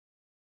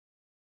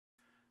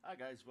Hi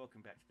guys,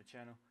 welcome back to the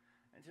channel.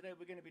 And today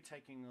we're going to be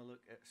taking a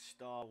look at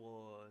Star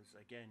Wars.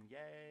 Again,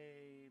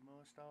 yay,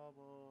 more Star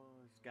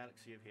Wars.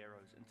 Galaxy of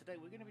Heroes. And today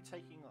we're going to be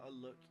taking a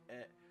look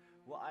at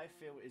what I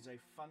feel is a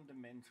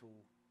fundamental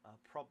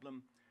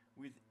problem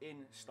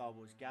within Star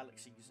Wars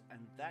Galaxies,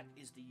 and that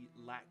is the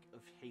lack of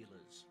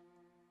healers.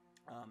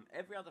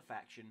 Every other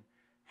faction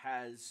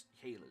has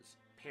healers,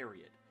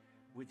 period.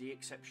 With the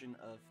exception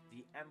of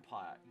the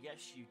Empire.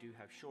 Yes, you do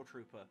have Shore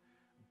Trooper,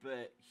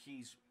 but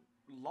he's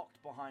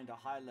locked behind a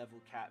high level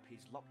cap,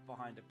 he's locked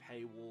behind a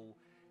paywall,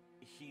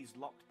 he's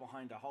locked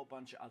behind a whole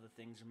bunch of other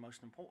things, and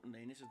most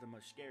importantly, and this is the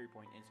most scary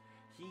point, is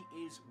he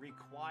is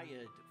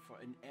required for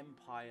an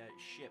Empire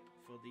ship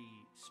for the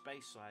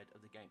space side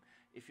of the game.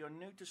 If you're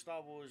new to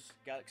Star Wars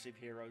Galaxy of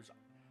Heroes,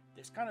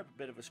 it's kind of a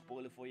bit of a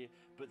spoiler for you,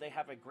 but they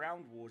have a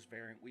Ground Wars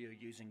variant where you're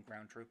using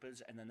ground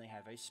troopers, and then they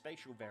have a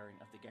spatial variant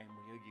of the game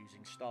where you're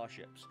using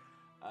starships.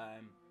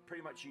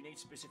 Pretty much you need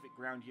specific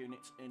ground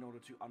units in order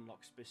to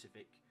unlock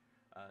specific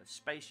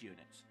space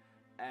units.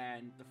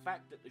 And the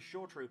fact that the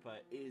Shore Trooper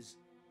is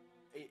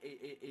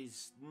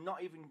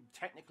not even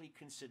technically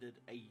considered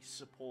a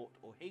support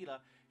or healer,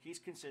 he's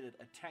considered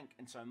a tank,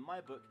 and so in my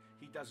book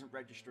he doesn't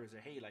register as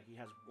a healer. He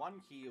has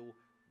one heal,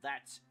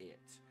 that's it.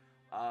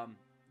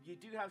 You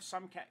do have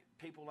some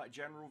people like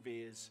General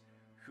Veers,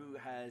 who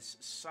has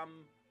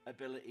some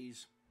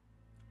abilities.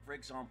 For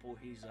example,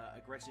 he's an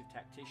aggressive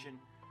tactician.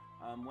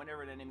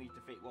 Whenever an enemy is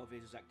defeated while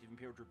Veers is active,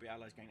 Imperial Trooper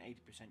allies gain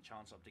 80%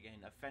 chance up to gain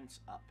a fence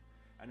up,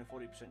 and a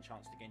 40%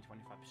 chance to gain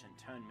 25%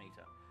 turn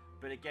meter.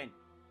 But again,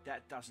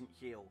 that doesn't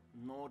heal,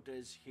 nor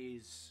does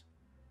his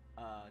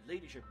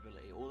leadership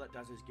ability. All that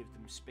does is give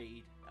them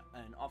speed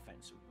and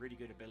offense. Really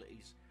good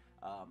abilities.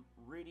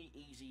 Really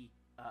easy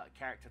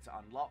character to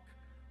unlock.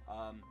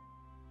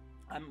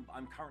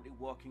 I'm currently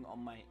working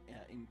on my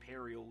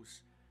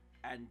Imperials,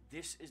 and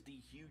this is the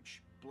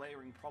huge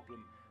blaring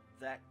problem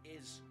that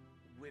is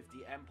with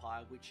the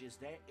Empire, which is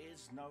there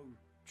is no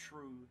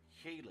true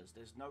healers.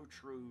 There's no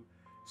true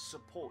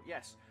support.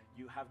 Yes,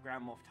 you have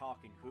Grand Moff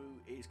Tarkin, who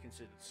is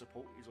considered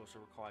support. He's also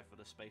required for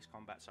the space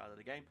combat side of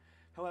the game.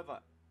 However,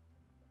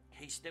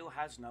 he still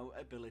has no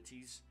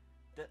abilities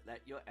that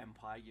let your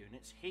Empire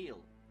units heal.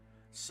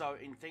 So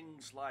in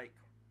things like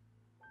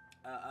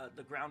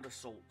the ground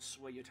assaults,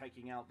 where you're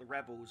taking out the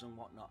rebels and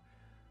whatnot,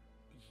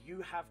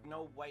 you have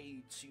no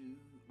way to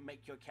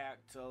make your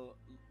character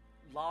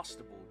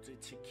lastable,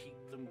 to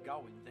keep them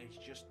going. There's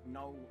just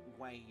no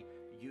way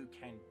you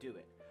can do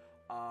it.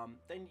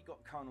 Then you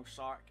got Colonel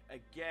Sark.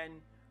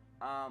 Again,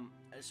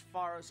 as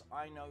far as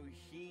I know,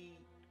 he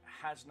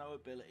has no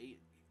ability.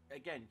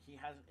 Again, he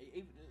has.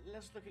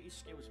 Let's look at his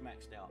skills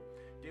maxed out.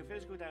 Deal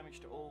physical damage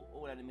to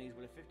all enemies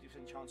with a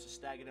 50% chance to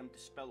stagger them,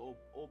 dispel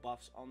all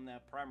buffs on their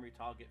primary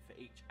target for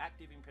each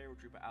active Imperial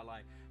Trooper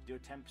ally. Deal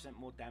 10%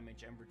 more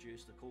damage and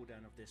reduce the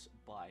cooldown of this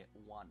by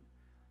 1.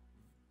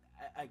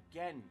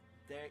 Again,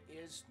 there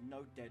is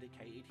no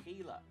dedicated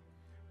healer.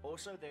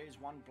 Also, there is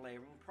one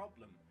blaring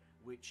problem,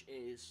 which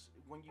is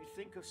when you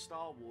think of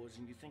Star Wars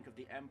and you think of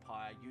the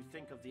Empire, you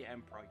think of the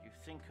Emperor, you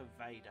think of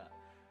Vader.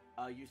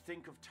 You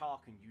think of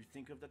Tarkin, you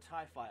think of the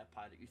TIE Fighter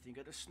pilot, you think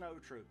of the Snow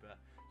Trooper,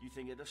 you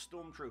think of the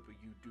Stormtrooper,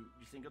 you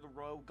think of the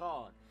Royal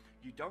Guard.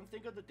 You don't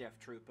think of the Death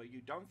Trooper,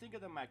 you don't think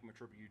of the Magma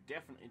Trooper, you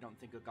definitely don't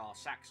think of Gar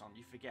Saxon.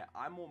 You forget,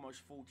 I'm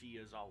almost 40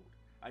 years old.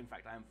 In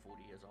fact, I am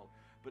 40 years old.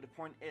 But the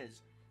point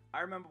is,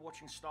 I remember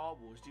watching Star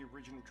Wars, the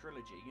original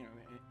trilogy, you know,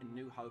 in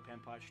New Hope,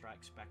 Empire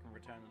Strikes Back, and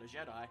Return of the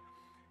Jedi,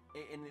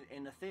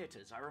 in the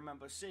theaters. I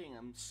remember seeing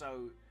them.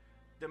 So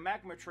the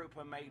Magma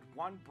Trooper made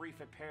one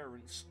brief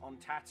appearance on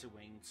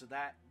Tatooine, so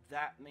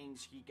that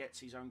means he gets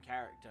his own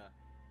character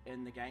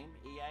in the game.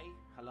 EA?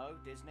 Hello?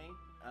 Disney?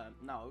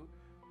 No.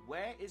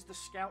 Where is the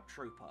Scout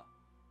Trooper?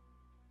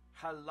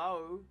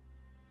 Hello?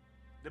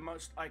 The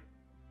most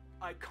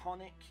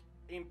iconic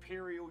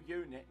Imperial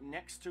unit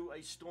next to a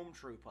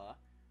Stormtrooper.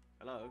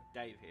 Hello?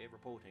 Dave here,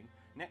 reporting.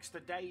 Next to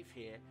Dave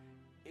here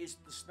is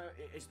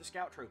the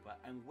Scout Trooper,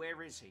 and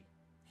where is he?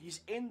 He's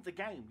in the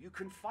game. You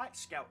can fight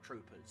Scout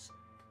Troopers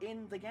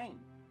in the game.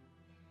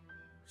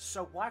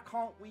 So why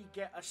can't we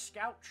get a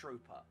Scout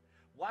Trooper?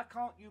 Why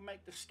can't you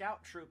make the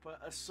Scout Trooper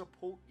a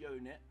support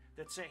unit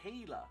that's a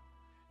healer?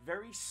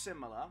 Very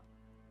similar.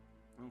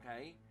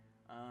 Okay.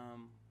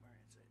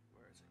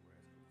 Where is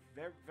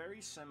it?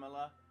 Very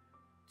similar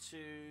to...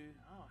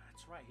 Oh,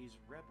 that's right. He's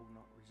Rebel,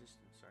 not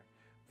Resistance. Sorry.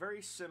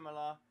 Very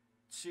similar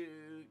to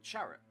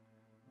Chirrut.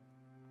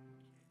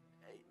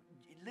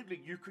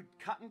 Literally, you could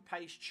cut and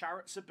paste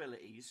Chirrut's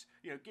abilities,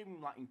 you know, give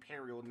him like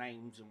Imperial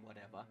names and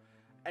whatever,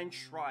 and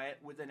try it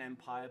with an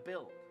Empire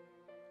build.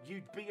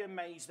 You'd be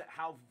amazed at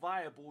how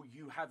viable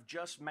you have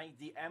just made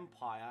the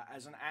Empire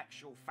as an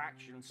actual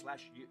faction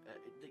slash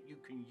that you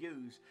can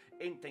use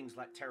in things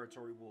like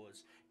Territory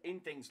Wars, in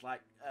things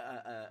like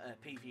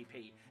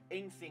PvP,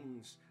 in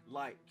things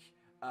like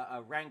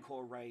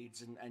Rancor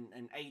raids and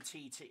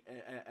ATT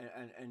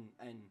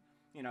and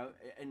you know,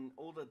 and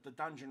all the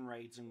dungeon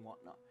raids and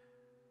whatnot.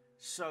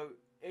 So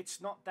it's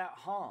not that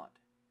hard.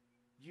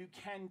 You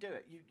can do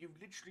it.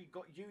 You've literally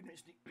got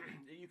units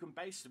that you can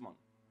base them on.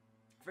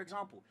 For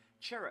example,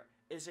 Chirrut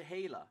is a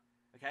healer.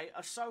 Okay,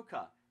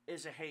 Ahsoka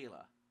is a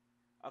healer.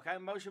 Okay,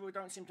 most people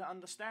don't seem to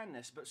understand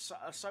this, but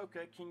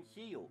Ahsoka can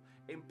heal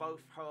in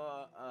both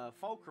her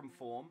Fulcrum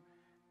form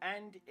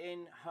and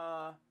in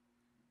her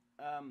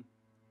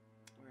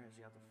where is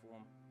the other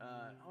form?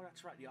 Oh,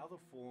 that's right. The other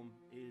form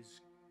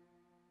is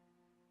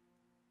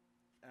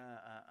where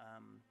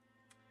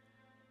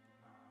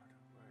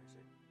is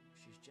it?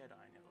 She's Jedi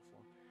in the other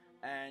form.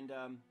 And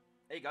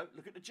there you go.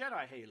 Look at the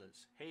Jedi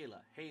healers.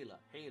 Healer, healer,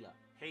 healer,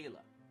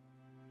 healer.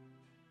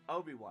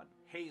 Obi-Wan,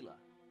 healer.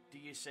 Do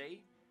you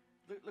see?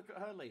 Look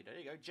at her leader. There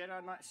you go.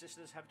 Jedi Knight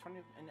Sisters have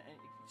 20.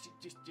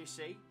 Do you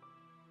see?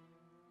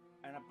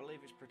 And I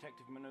believe it's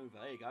protective maneuver.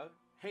 There you go.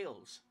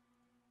 Heals.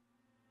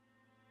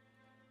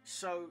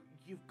 So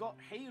you've got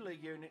healer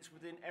units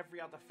within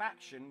every other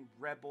faction.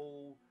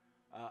 Rebel,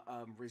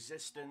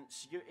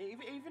 Resistance.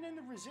 Even in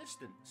the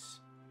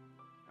Resistance.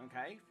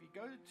 Okay. If you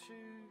go to...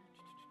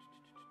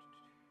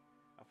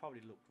 I've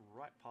probably looked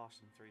right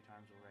past them 3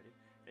 times already.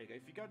 There you go.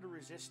 If you go to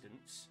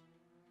Resistance...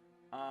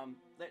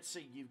 let's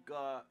see, you've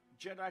got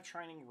Jedi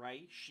Training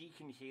Rey, she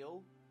can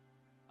heal.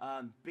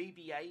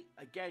 BB-8,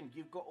 again,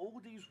 you've got all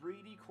these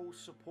really cool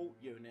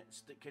support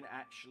units that can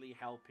actually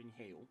help and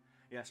heal.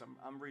 Yes,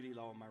 I'm really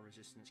low on my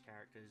Resistance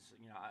characters.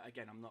 You know,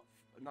 again, I'm not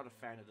a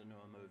fan of the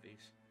newer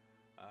movies.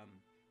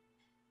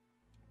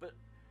 But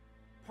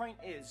point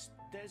is,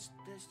 there's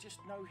just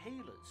no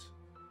healers.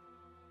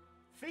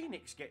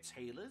 Phoenix gets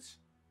healers.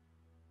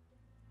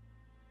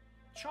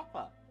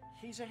 Chopper,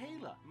 he's a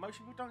healer. Most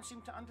people don't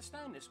seem to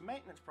understand this.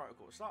 Maintenance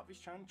protocol. At the start of his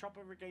turn,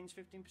 Chopper regains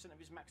 15% of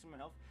his maximum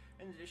health.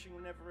 In addition,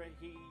 whenever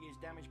he is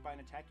damaged by an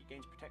attack, he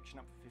gains protection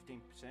up to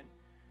 15%.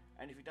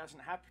 And if he doesn't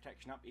have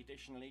protection up,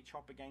 additionally,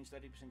 Chopper gains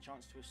 30%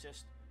 chance to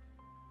assist.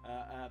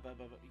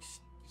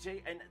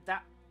 See, and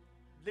that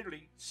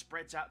literally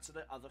spreads out to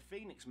the other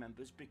Phoenix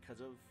members because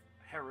of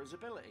Hera's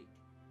ability.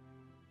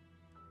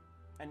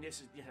 And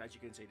this is, as you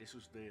can see, this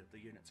was the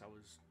units I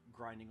was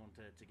grinding on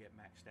to get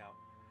maxed out.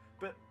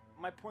 But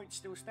my point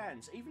still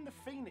stands. Even the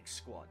Phoenix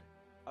squad,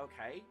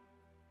 okay,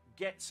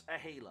 gets a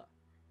healer.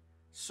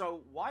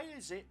 So why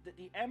is it that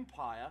the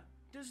Empire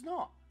does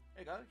not?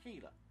 There you go,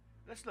 healer.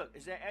 Let's look.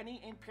 Is there any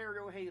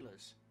Imperial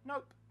healers?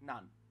 Nope,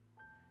 none.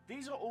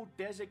 These are all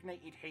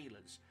designated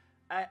healers.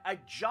 A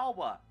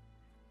Jawa,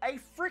 a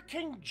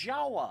freaking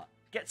Jawa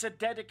gets a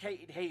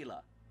dedicated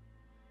healer.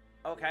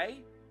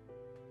 Okay?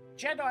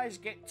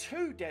 Jedis get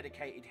 2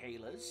 dedicated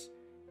healers.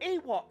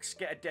 Ewoks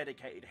get a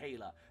dedicated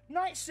healer.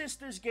 Night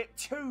Sisters get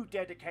 2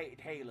 dedicated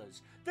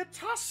healers. The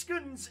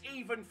Tuskens,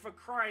 even, for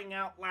crying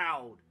out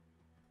loud,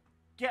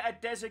 get a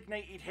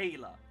designated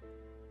healer.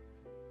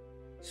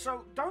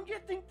 So, don't you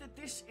think that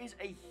this is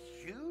a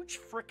huge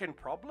freaking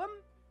problem?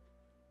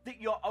 That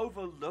you're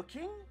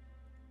overlooking?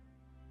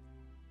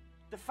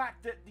 The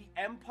fact that the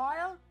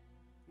Empire,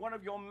 one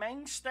of your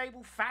main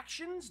stable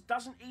factions,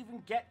 doesn't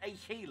even get a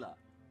healer.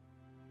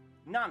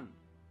 None.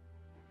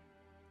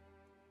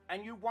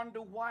 And you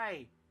wonder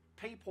why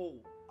people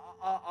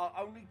are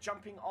only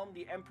jumping on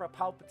the Emperor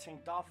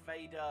Palpatine, Darth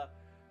Vader,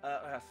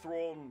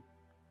 Thrawn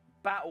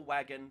battle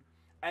wagon,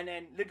 and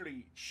then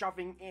literally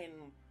shoving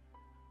in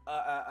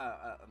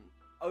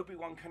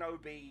Obi-Wan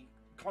Kenobi,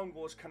 Clone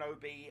Wars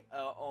Kenobi,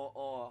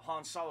 or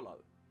Han Solo.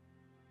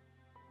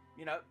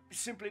 You know,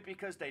 simply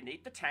because they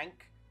need the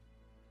tank,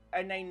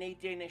 and they need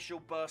the initial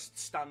burst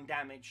stun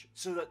damage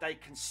so that they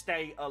can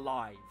stay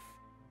alive.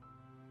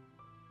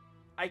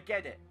 I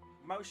get it.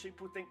 Most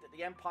people think that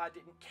the Empire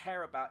didn't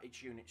care about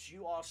its units.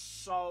 You are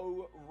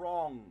so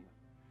wrong.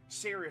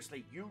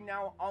 Seriously, you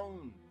now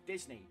own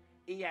Disney,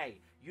 EA.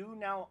 You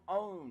now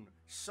own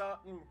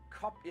certain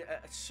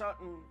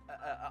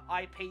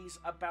IPs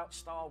about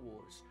Star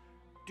Wars.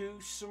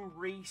 Do some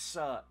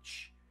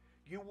research.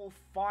 You will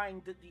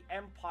find that the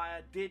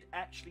Empire did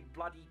actually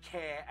bloody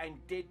care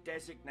and did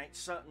designate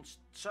certain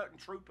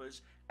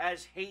troopers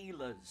as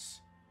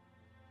healers.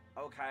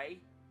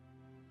 Okay?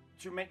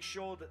 To make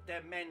sure that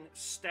their men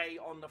stay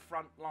on the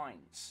front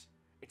lines.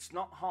 It's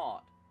not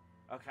hard,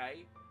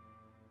 okay?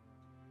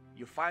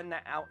 You find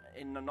that out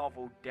in the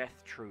novel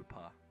Death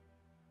Trooper.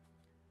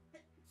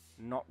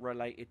 Not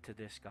related to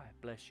this guy,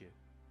 bless you.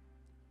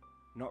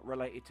 Not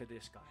related to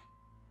this guy.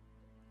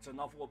 It's a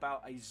novel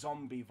about a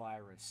zombie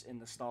virus in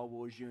the Star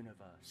Wars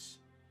universe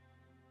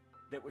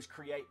that was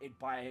created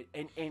by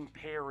an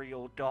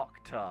Imperial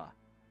doctor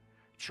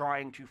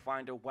trying to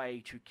find a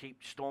way to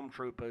keep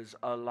stormtroopers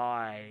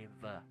alive.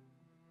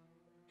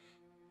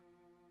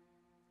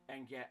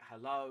 And yet,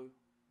 hello,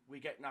 we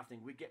get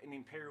nothing. We get an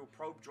Imperial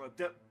probe droid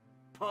that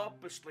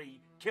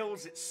purposely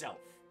kills itself.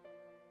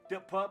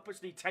 That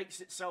purposely takes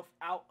itself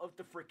out of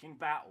the freaking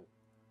battle.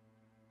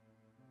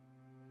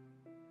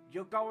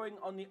 You're going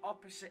on the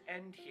opposite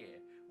end here.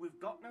 We've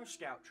got no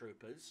scout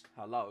troopers.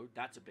 Hello,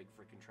 that's a big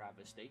freaking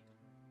travesty.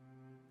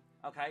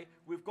 Okay,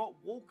 we've got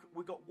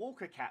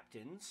Walker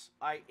captains,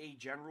 i.e.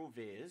 General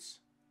Veers,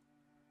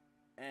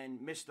 and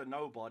Mr.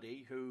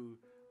 Nobody, who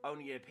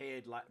only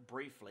appeared like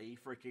briefly,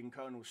 freaking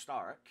Colonel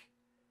Stark.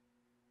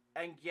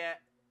 And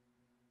yet,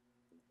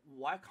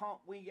 why can't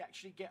we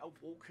actually get a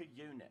Walker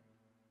unit?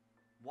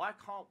 Why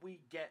can't we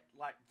get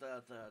like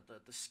the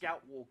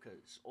scout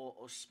walkers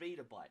or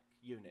speeder bike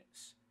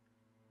units?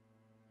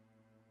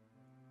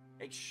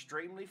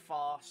 Extremely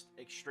fast,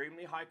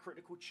 extremely high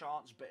critical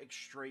chance, but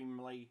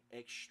extremely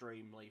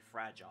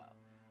fragile.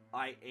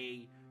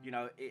 I.e., you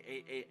know,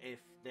 if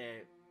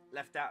they're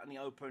left out in the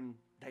open,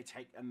 they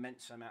take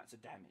immense amounts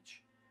of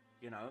damage.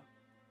 You know,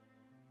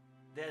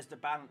 there's the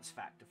balance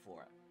factor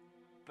for it.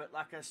 But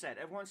like I said,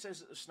 everyone says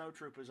that the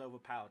Snowtrooper is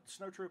overpowered.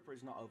 The Snowtrooper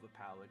is not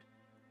overpowered.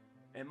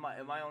 In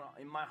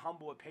my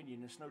humble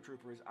opinion, the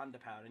Snowtrooper is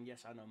underpowered. And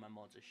yes, I know my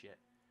mods are shit.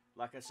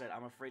 Like I said,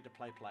 I'm a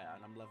free-to-play player,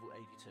 and I'm level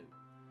 82.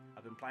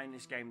 I've been playing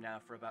this game now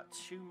for about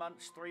 2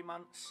 months, 3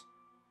 months.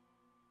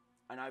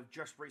 And I've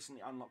just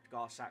recently unlocked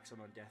Gar Saxon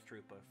on Death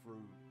Trooper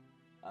through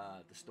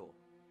the store.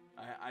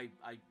 I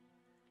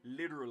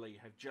literally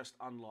have just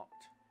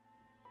unlocked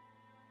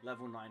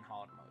level 9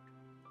 hard mode.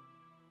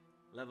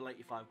 Level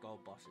 85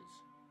 gold bosses.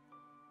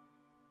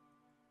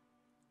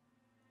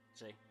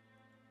 See?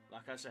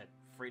 Like I said,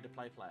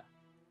 free-to-play player.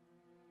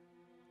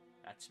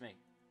 That's me.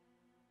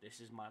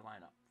 This is my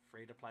lineup.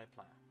 Free-to-play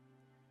player.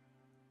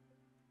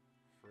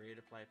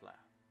 Free-to-play player.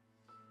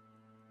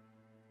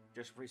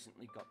 Just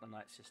recently got the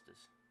Night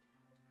Sisters.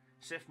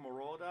 Sith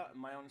Marauder,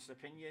 in my honest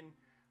opinion,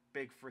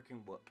 big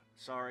freaking whoop.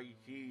 Sorry,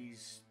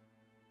 he's...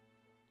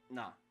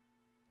 Nah.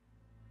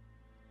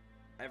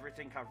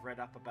 Everything I've read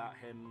up about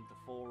him, the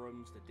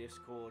forums, the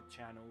Discord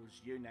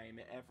channels, you name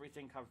it,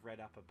 everything I've read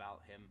up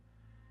about him,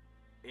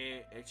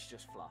 it's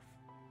just fluff.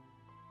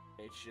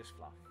 It's just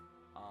fluff.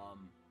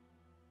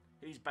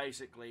 He's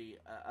basically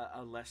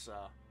a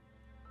lesser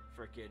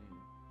freaking...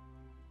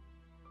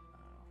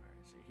 where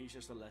is he? He's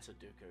just a lesser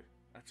Dooku.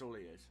 That's all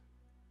he is.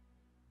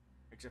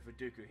 Except for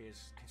Dooku, he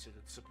is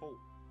considered support.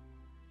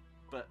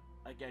 But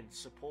again,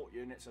 support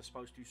units are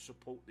supposed to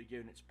support the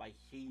units by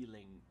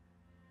healing,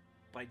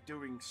 by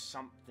doing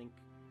something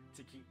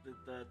to keep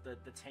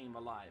the team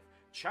alive.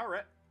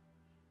 Chirrut,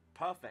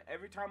 perfect.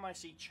 Every time I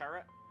see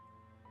Chirrut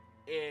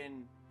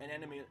in an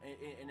enemy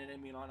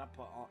lineup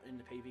in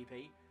the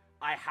PvP,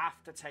 I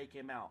have to take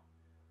him out.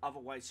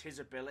 Otherwise, his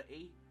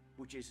ability,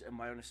 which is, in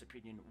my honest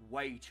opinion,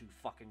 way too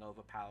fucking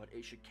overpowered,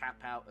 it should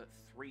cap out at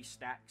 3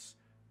 stacks,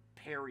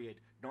 period,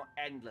 not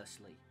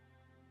endlessly.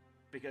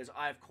 Because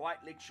I've quite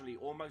literally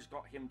almost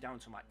got him down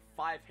to like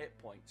 5 hit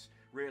points,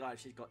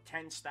 realised he's got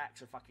 10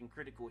 stacks of fucking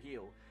critical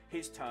heal,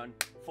 his turn,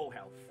 full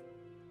health.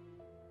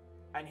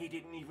 And he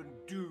didn't even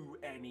do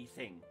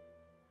anything.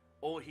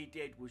 All he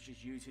did was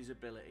just use his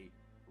ability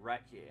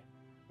right here.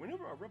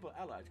 Whenever a rebel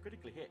ally is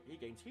critically hit, he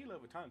gains heal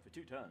over time for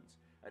 2 turns.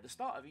 At the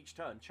start of each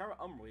turn, Chirrut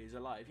Umri is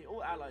alive.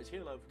 All allies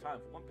heal over time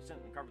for 1%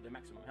 and recover their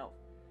maximum health.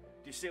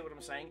 Do you see what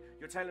I'm saying?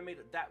 You're telling me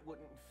that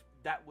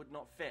that would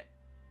not fit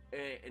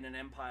in an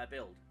Empire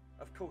build?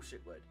 Of course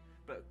it would.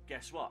 But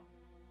guess what?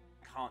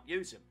 Can't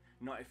use him.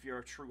 Not if you're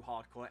a true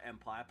hardcore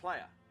Empire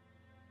player.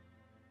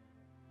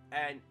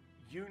 And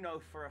you know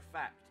for a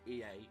fact,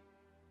 EA,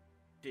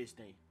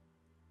 Disney,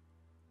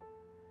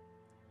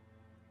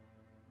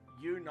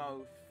 you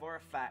know for a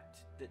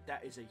fact that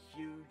that is a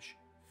huge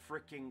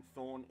freaking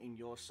thorn in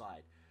your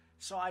side.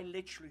 So I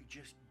literally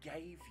just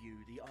gave you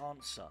the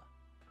answer.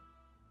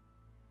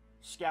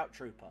 Scout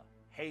Trooper,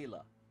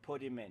 Healer,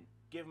 put him in.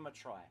 Give him a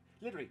try.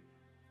 Literally,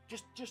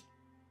 just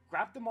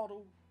grab the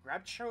model,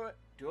 grab Chirrut,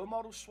 do a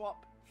model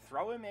swap,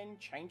 throw him in,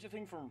 change the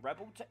thing from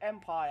Rebel to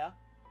Empire,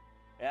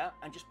 yeah,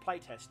 and just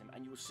playtest him,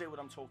 and you will see what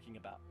I'm talking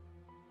about.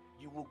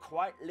 You will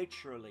quite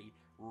literally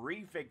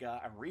revigor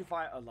and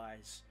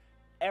revitalize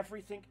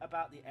everything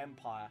about the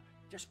Empire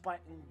just by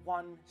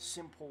one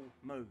simple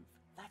move.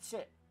 That's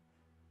it.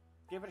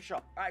 Give it a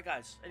shot. Alright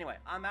guys, anyway,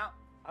 I'm out.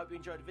 I hope you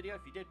enjoyed the video.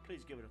 If you did,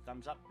 please give it a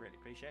thumbs up. Really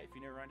appreciate it. If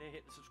you're new around here,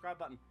 hit the subscribe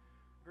button.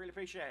 Really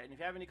appreciate it. And if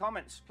you have any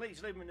comments,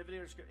 please leave them in the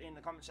video in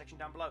the comment section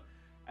down below,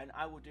 and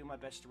I will do my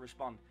best to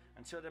respond.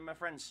 Until then, my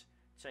friends,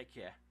 take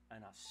care,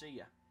 and I'll see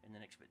you in the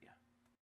next video.